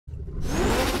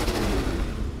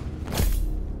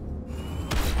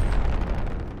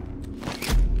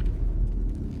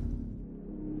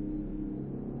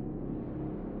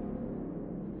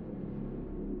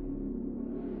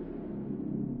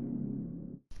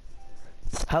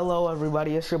Hello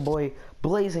everybody, it's your boy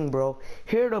Blazing Bro,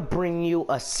 here to bring you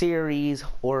a series,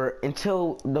 or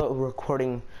until the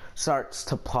recording starts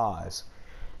to pause.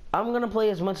 I'm gonna play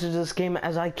as much of this game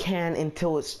as I can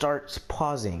until it starts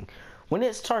pausing. When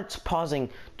it starts pausing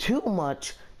too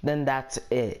much, then that's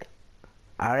it.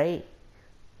 Alright?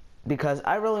 Because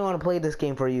I really want to play this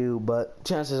game for you, but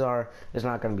chances are it's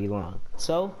not gonna be long.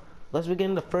 So, let's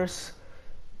begin the first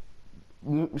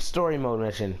story mode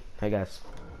mission, I guess.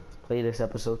 Play this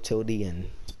episode till the end.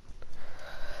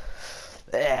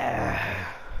 I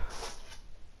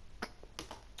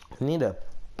need to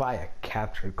buy a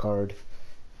capture card.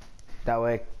 That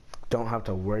way I don't have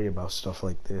to worry about stuff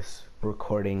like this.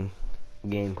 Recording,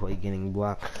 gameplay getting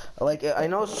blocked. Like, I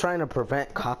know it's trying to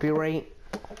prevent copyright,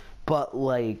 but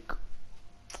like,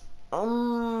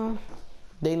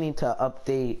 they need to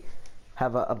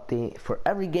have an update for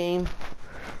every game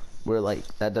where like,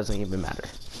 that doesn't even matter.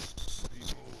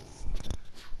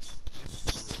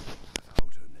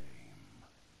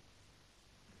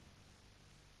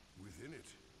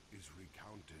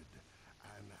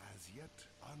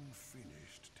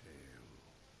 Unfinished tale.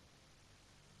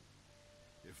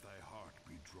 If thy heart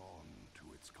be drawn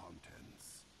to its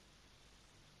contents,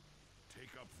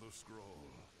 take up the scroll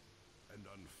and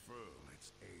unfurl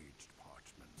its aged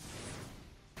parchment.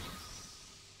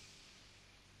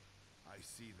 I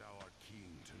see thou art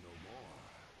keen to know more.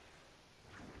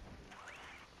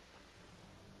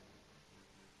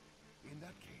 In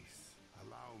that case,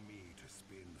 allow me to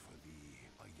spin for thee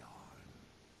a yarn.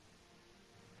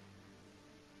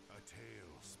 A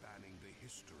tale spanning the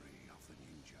history of the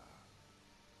ninja.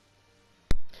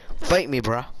 Fight me,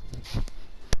 bruh.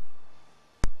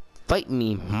 Fight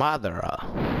me, Madara.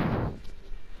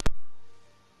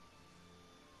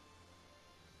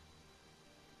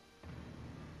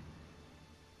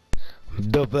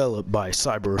 Developed by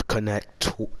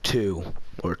CyberConnect 2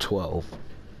 or 12.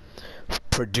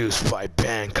 Produced by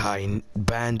Bandai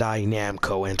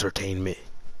Namco Entertainment.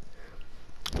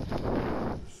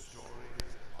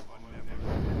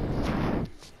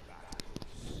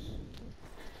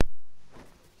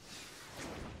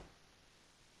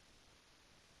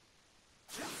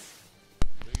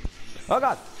 Oh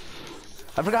god!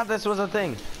 I forgot this was a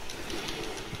thing.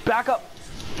 Back up!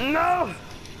 No!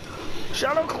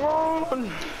 Shadow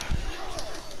Clone!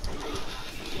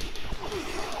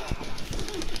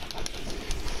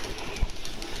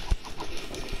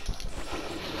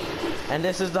 And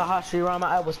this is the Hashirama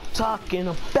I was talking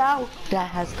about, that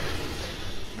has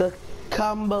the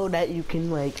combo that you can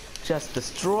like just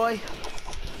destroy.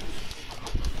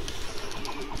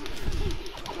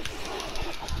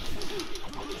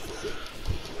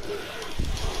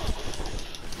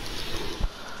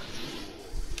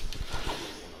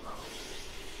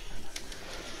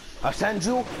 A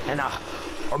Senju and a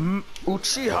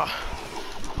Uchiha.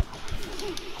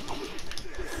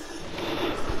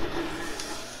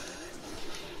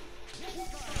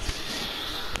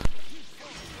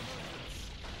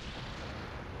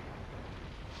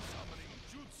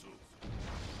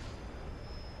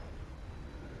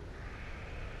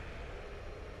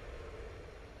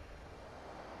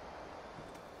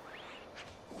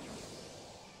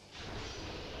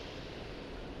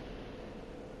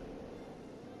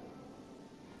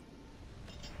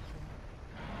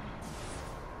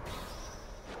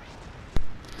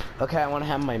 Okay, I want to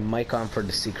have my mic on for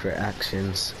the secret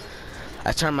actions.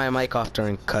 I turn my mic off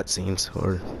during cutscenes,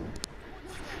 or...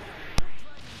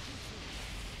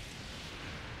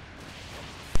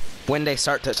 when they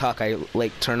start to talk, I,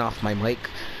 like, turn off my mic,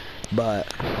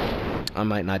 but I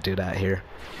might not do that here.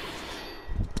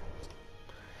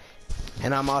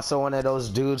 And I'm also one of those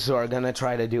dudes who are gonna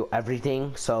try to do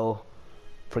everything, so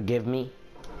forgive me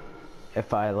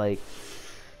if I, like,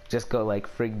 just go, like,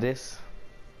 frig this.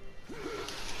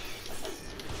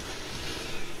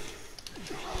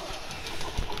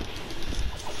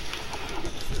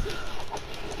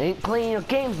 Ain't playing your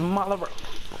games, Madara.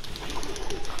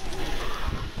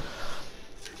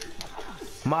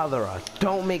 Madara,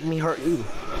 don't make me hurt you.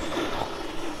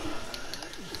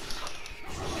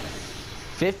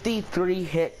 53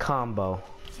 hit combo.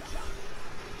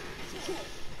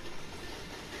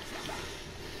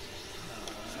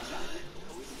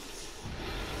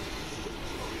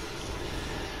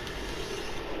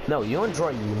 No, you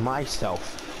enjoy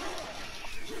myself.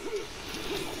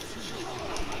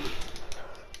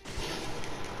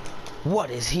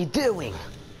 What is he doing?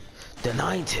 The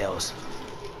Nine Tails.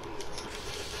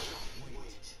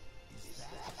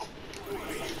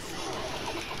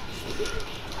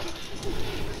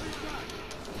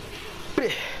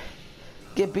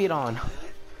 Get beat on.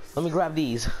 Let me grab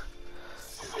these.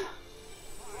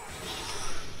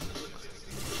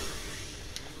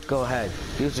 Go ahead.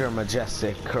 Use your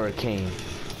majestic hurricane.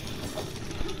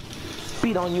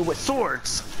 Beat on you with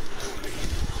swords.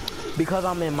 Because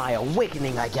I'm in my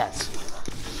awakening, I guess.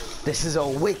 This is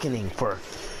awakening for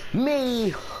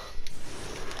me.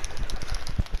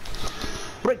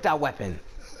 Break that weapon.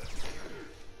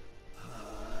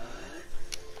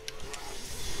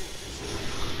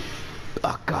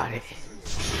 Oh, got it.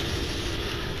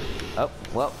 Oh,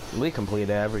 well, we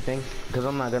completed everything because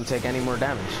I'm not gonna take any more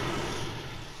damage.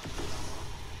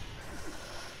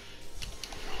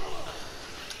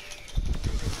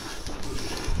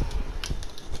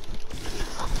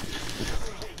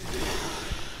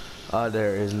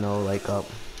 There is no like up.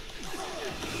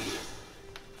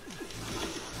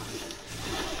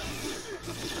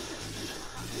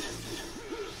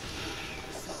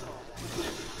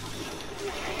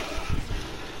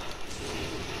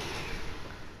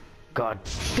 God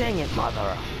dang it,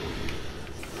 mother.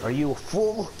 Are you a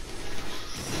fool?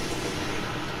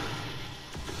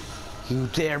 You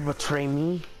dare betray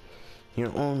me?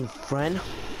 Your own friend?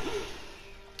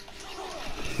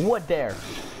 What dare?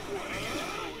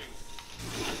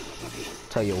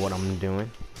 Tell you what I'm doing.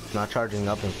 Not charging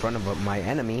up in front of my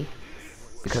enemy,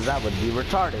 because that would be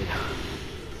retarded.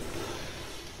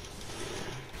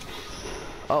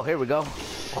 Oh, here we go.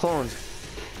 Clones.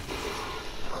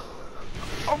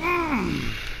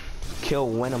 Kill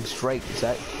Venom Strike.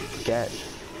 Set. Get.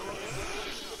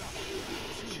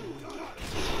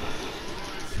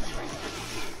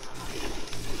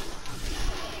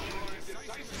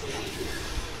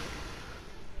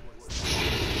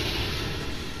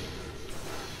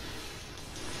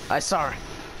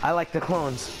 I like the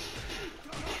clones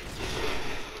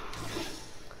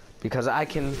because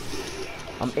I'm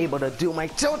able to do my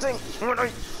tilting when I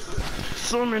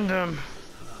summon them.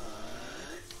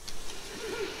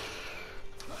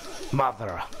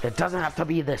 Mother, it doesn't have to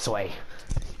be this way,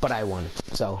 but I won,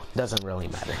 so it doesn't really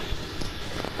matter.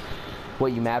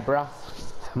 What, you mad, bro?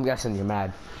 I'm guessing you're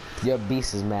mad. Your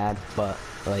beast is mad, but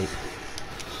like,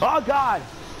 oh God!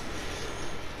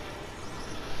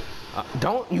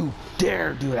 Don't you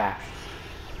dare do that.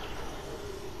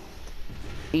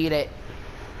 Eat it.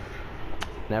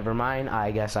 Never mind,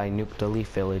 I guess I nuked the Leaf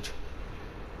Village.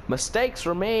 Mistakes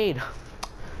were made.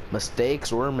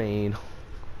 Mistakes were made.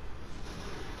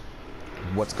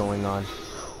 What's going on?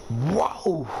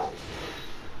 Whoa!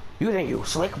 You think you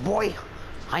slick, boy?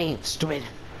 I ain't stupid.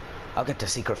 I'll get the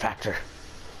secret factor.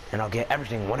 And I'll get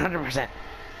everything 100%.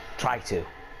 Try to.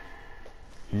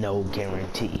 No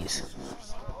guarantees.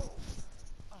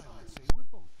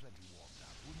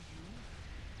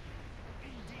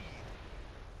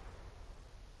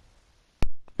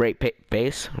 Rate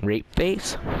base.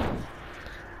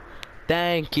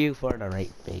 Thank you for the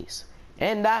rate base.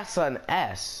 And that's an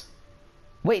S.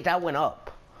 Wait, that went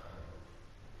up.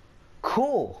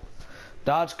 Cool.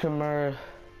 Dodge Kimura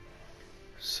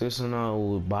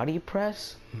Susanoo body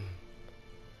press.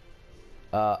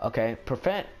 Okay.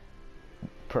 Prevent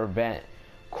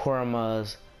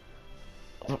Kurama's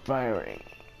firing.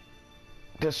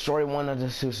 Destroy one of the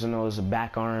Susanoo's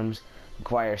back arms.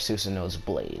 Acquire Susanoo's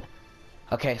blade.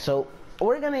 Okay, so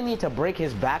we're gonna need to break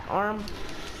his back arm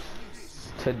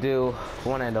to do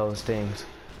one of those things.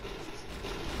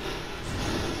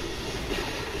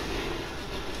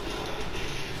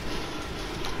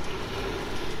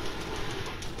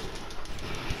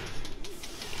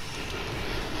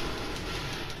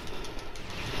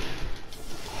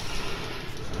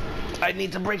 I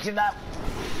need to break that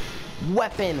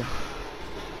weapon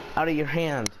out of your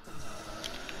hand.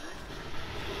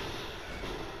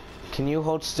 Can you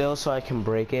hold still so I can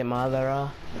break it,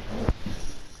 Madara?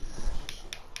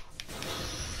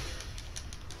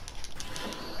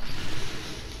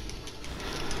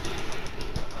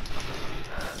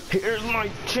 Here's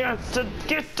my chance to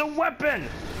get the weapon!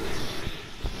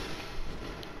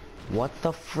 What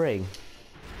the frig?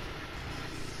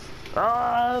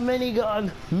 Minigun,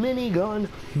 minigun,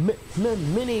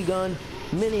 minigun,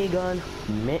 minigun,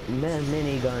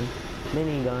 minigun,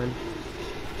 minigun,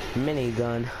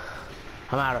 minigun.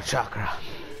 I'm out of chakra.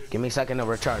 Give me a second to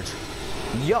recharge.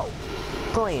 Yo,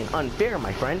 playing unfair,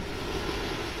 my friend.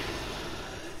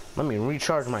 Let me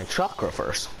recharge my chakra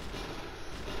first.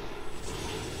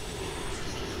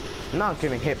 Not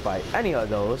getting hit by any of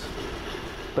those,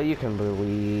 but you can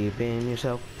believe in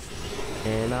yourself.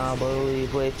 And I'll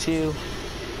believe with you.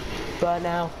 But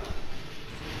now,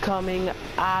 coming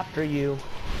after you.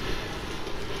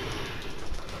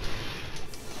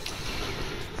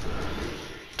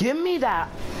 Give me that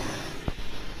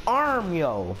arm,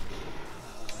 yo.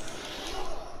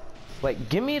 Like,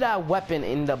 give me that weapon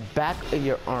in the back of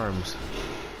your arms.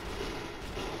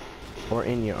 or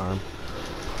in your arm.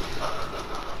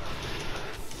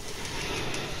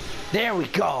 There we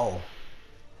go.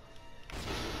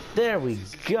 There we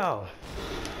go.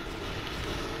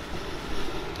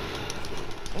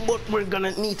 What we're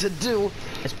gonna need to do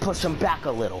is push him back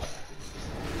a little.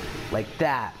 Like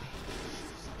that.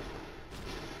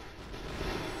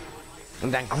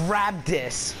 And then grab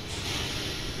this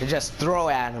and just throw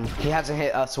at him. He hasn't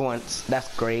hit us once.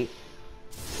 That's great.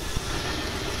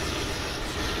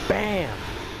 Bam!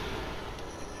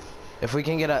 If we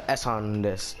can get a S on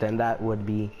this, then that would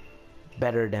be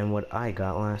better than what I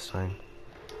got last time.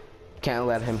 Can't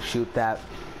let him shoot that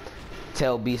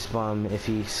tail beast bomb if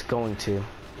he's going to.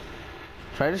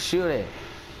 Try to shoot it.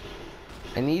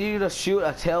 I need you to shoot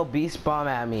a tail beast bomb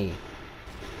at me.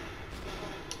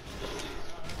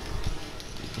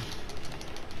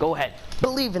 Go ahead.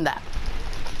 Believe in that.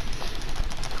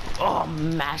 Oh,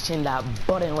 mashing that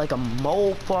button like a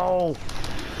mofo.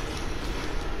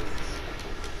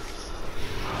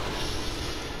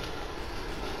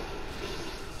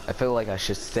 I feel like I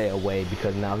should stay away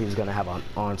because now he's gonna have an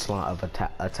onslaught of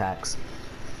attacks.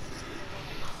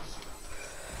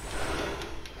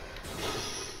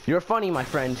 You're funny, my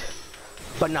friend,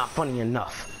 but not funny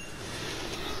enough.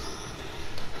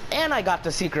 And I got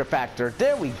the secret factor.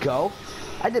 There we go.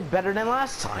 I did better than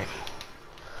last time.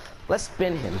 Let's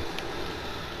spin him.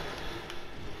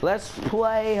 Let's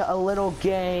play a little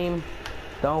game.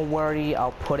 Don't worry,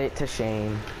 I'll put it to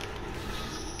shame.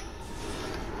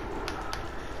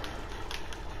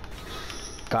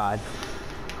 God.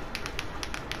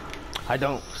 I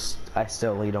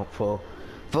still don't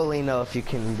fully know if you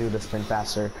can do the spin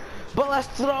faster. But let's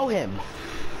throw him.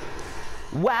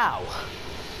 Wow.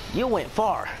 You went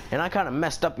far. And I kind of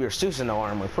messed up your Susanoo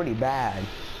armor pretty bad.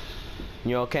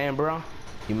 You okay, bro?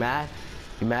 You mad?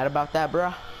 You mad about that,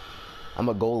 bro? I'm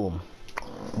a golem.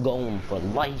 Golem for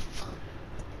life.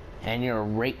 And your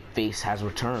rape face has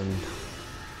returned.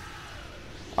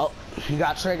 Oh, he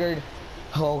got triggered.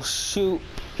 Oh, shoot.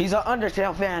 He's an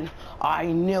Undertale fan. I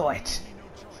knew it.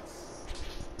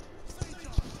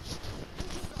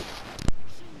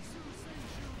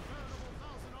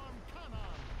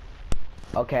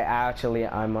 Okay, actually,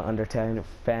 I'm an Undertale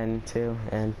fan too,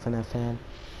 and FNAF fan.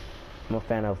 I'm a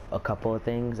fan of a couple of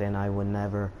things, and I would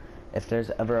never, if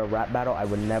there's ever a rap battle, I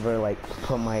would never like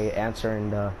put my answer in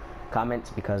the comments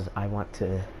because I want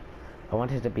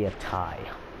it to be a tie.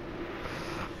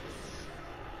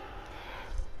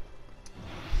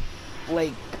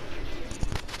 Like,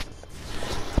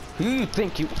 who you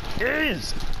think you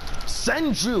is?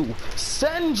 Senju,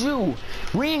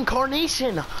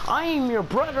 reincarnation. I am your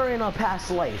brother in a past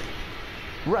life.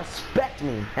 Respect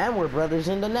me, and we're brothers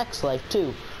in the next life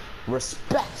too.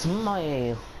 Respect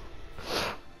my.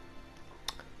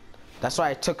 That's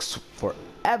why it took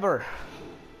forever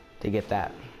to get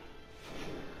that.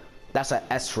 That's a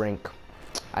S rank.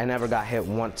 I never got hit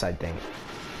once, I think.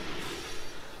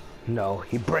 No,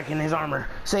 he breaking his armor.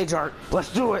 Sage art,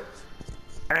 let's do it.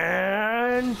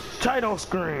 And title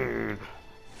screen.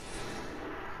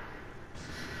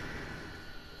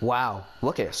 Wow,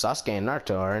 look at Sasuke and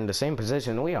Naruto are in the same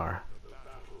position we are.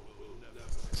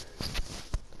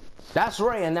 That's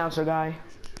right, announcer guy.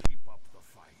 Keep up the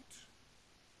fight.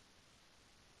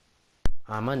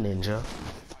 I'm a ninja.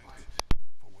 Fight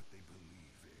for what they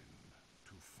believe in,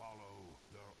 to follow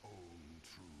their own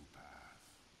true path.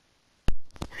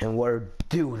 And we'll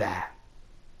do that.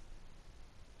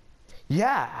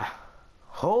 Yeah.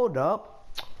 Hold up.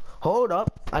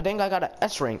 I think I got an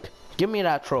S rank. Give me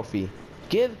that trophy.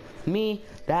 Give me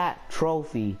that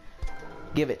trophy.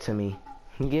 Give it to me.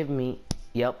 Give me.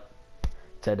 Yep.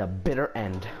 To the bitter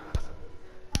end.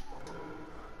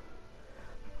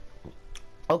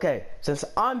 Okay, since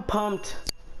I'm pumped,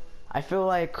 I feel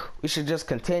like we should just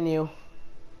continue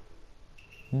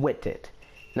with it.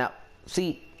 Now,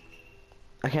 see,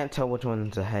 I can't tell which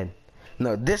one's ahead.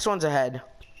 No, this one's ahead,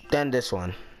 then this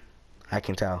one. I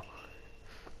can tell.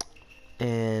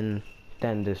 And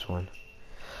then this one.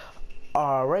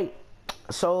 Alright,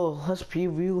 so let's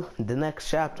preview the next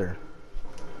chapter.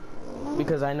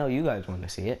 Because I know you guys want to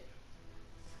see it.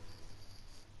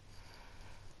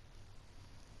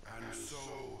 And so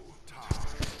time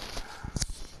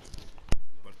passed,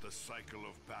 but the cycle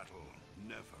of battle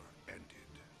never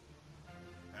ended.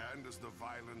 And as the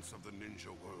violence of the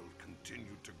ninja world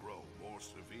continued to grow more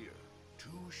severe,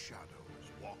 two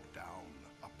shadows walked down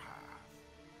a path.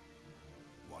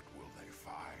 What will they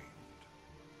find?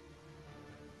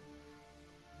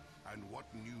 And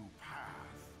what new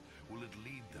path will it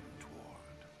lead them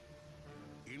toward?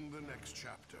 In the next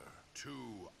chapter,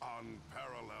 two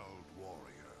unparalleled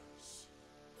warriors.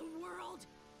 The world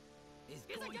is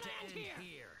going to end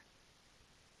here.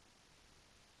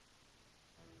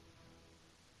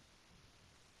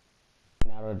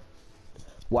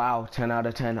 Wow, 10 out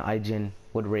of 10. Ijin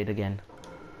would rate again.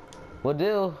 We'll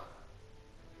do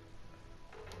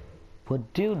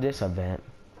this event.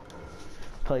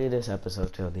 Play this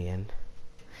episode till the end.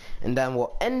 And then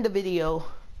we'll end the video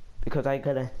because I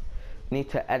need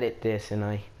to edit this and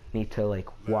I need to like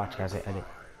watch as I edit.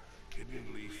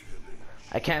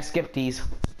 I can't skip these,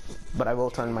 but I will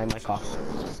turn my mic off.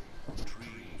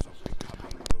 Dreams of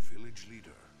becoming the village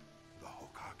leader, the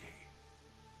Hokage.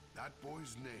 That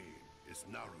boy's name is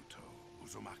Naruto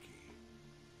Uzumaki.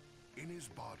 In his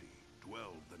body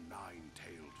dwelled the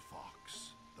nine-tailed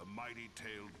fox, the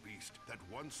mighty-tailed beast that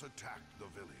once attacked the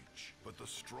village. But the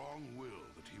strong will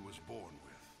that he was born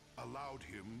with allowed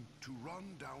him to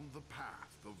run down the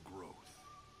path of growth.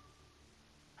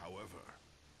 However,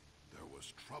 there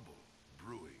was trouble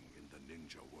brewing in the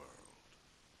ninja world.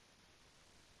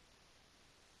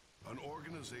 An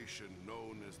organization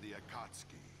known as the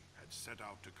Akatsuki had set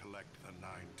out to collect the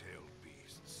nine-tailed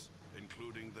beasts,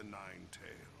 including the Nine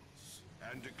Tails,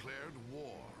 and declared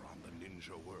war on the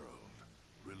ninja world,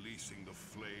 releasing the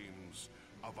flames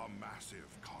of a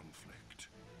massive conflict.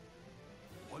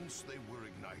 Once they were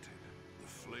ignited, the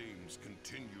flames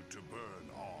continued to burn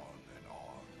on and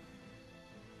on.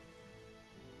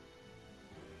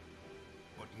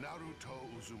 But Naruto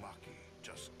Uzumaki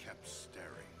just kept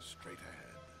staring straight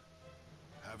ahead.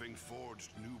 Having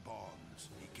forged new bonds,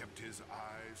 he kept his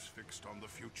eyes fixed on the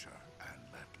future and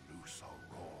let loose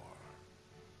a roar.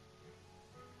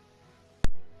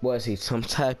 Was he some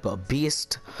type of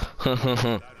beast? That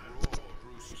roar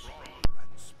grew stronger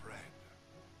and spread.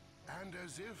 And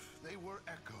as if they were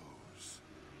echoes,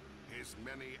 his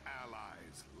many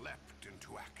allies leapt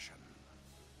into action.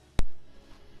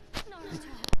 Naruto.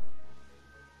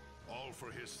 All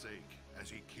for his sake, as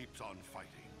he keeps on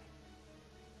fighting.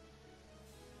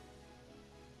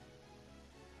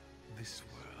 This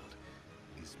world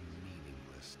is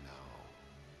meaningless now.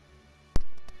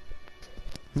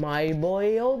 My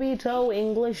boy Obito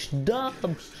English dub.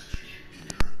 Don't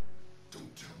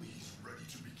tell me he's ready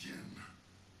to begin.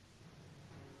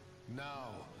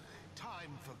 Now,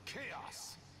 time for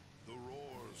chaos. The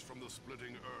roars from the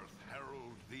splitting earth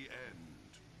herald the end.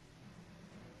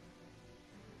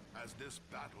 As this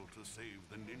battle to save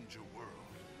the ninja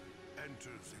world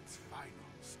enters its final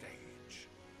stage.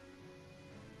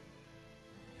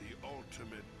 The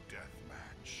ultimate death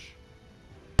match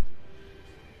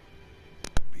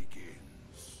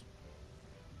begins.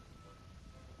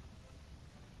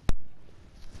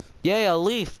 Yeah, a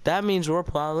leaf. That means we're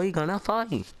probably gonna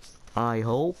fight. I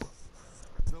hope.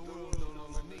 The world no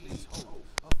longer needs hope,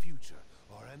 a future,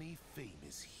 or any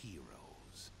famous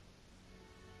heroes.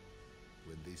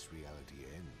 When this reality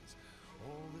ends,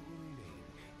 all that will remain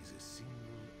is a single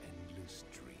endless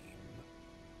dream.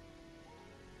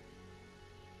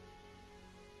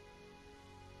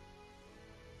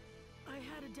 I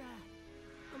had a dad,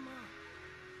 a mom,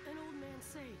 an old man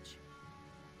sage.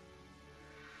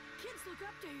 Kids look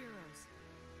up to heroes.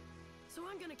 So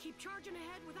I'm gonna keep charging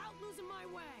ahead without losing my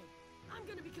way. I'm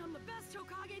gonna become the best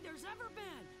Hokage there's ever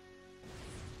been.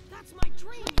 That's my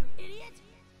dream, you idiot!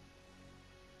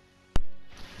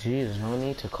 Jeez, no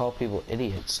need to call people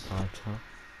idiots, Naruto.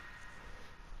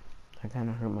 I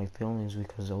kinda hurt my feelings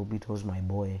because Obito's my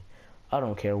boy. I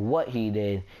don't care what he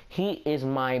did. He is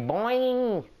my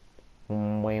boy.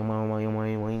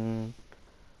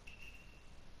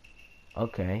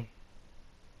 Okay.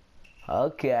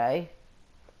 Okay.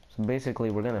 So basically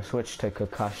we're gonna switch to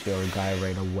Kakashi or Guy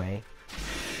right away.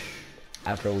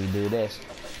 After we do this.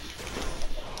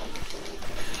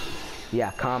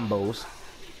 Yeah, combos.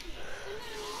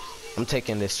 I'm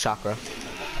taking this chakra.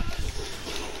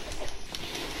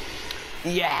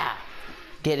 Yeah!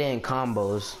 Get in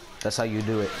combos. That's how you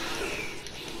do it.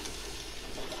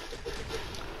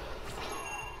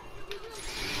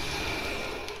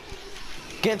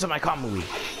 Get into my combo.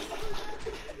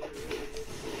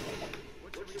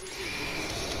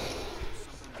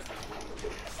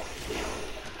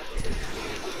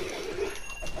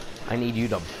 I need you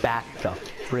to back the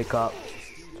frick up.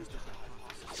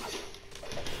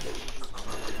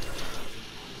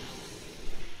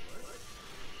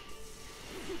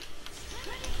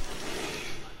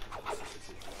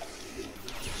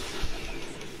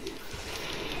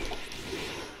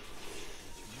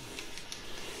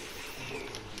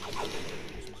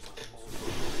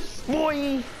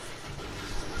 Boy!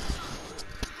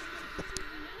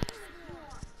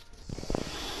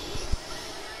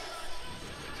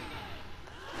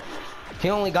 He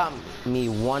only got me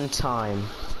one time.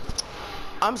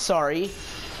 I'm sorry.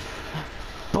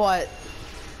 but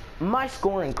my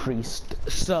score increased,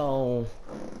 so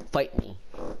fight me.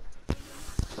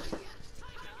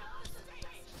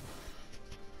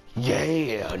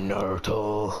 Yeah,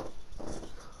 Naruto.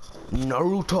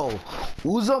 Naruto,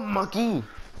 Uzumaki.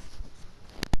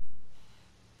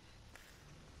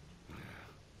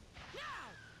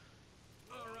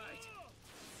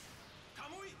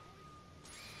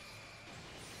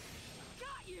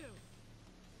 Got you!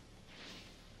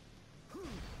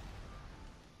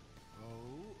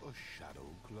 Oh, a shadow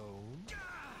clone.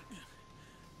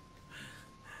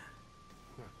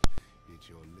 It's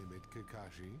your limit,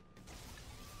 Kakashi.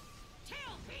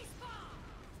 Tail beast bomb!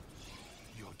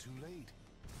 You're too late.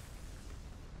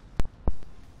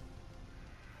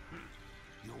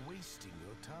 You're wasting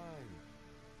your time.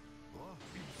 What?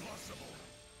 Impossible.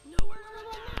 Nowhere to run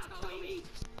now, Toby!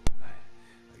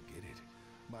 I get it.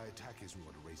 My attack isn't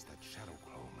what erased that shadow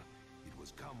clone. It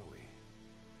was Kamui.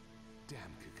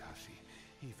 Damn Kakashi.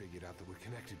 He figured out that we're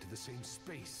connected to the same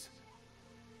space.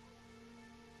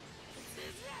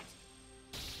 This is it!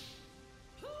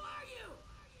 Who are you?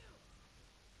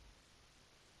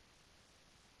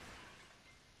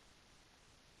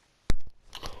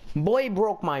 Boy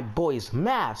broke my boy's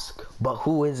mask, but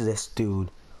who is this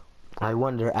dude? I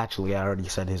wonder. Actually, I already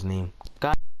said his name.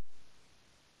 God.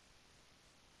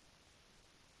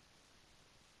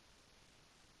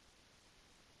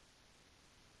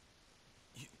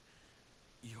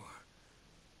 You're...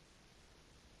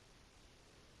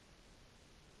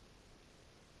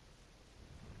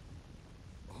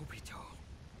 Obito.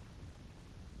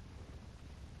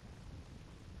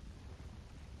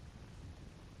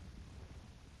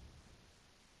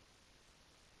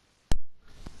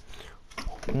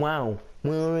 Wow,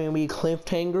 will there be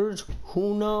cliffhangers?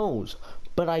 Who knows?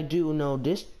 But I do know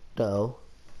this, though.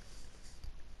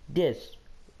 This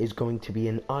is going to be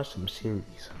an awesome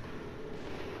series.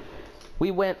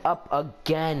 We went up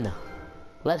again.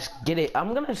 Let's get it.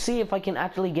 I'm gonna see if I can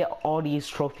actually get all these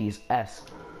trophies S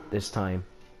this time.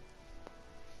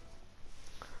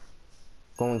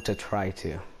 Going to try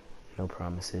to. No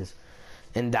promises.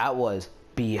 And that was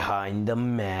Behind the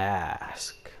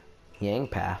Mask. Yang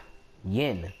Path.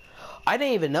 Yin. I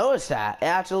didn't even notice that. It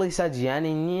actually says Yan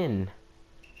and Yin.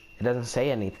 It doesn't say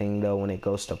anything though when it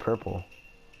goes to purple.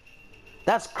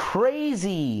 That's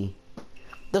crazy.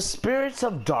 The spirits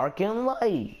of dark and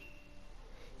light.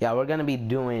 Yeah, we're gonna be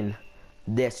doing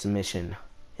this mission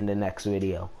in the next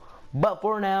video. But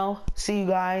for now, see you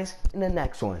guys in the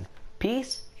next one.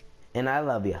 Peace, and I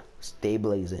love you. Stay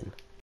blazing.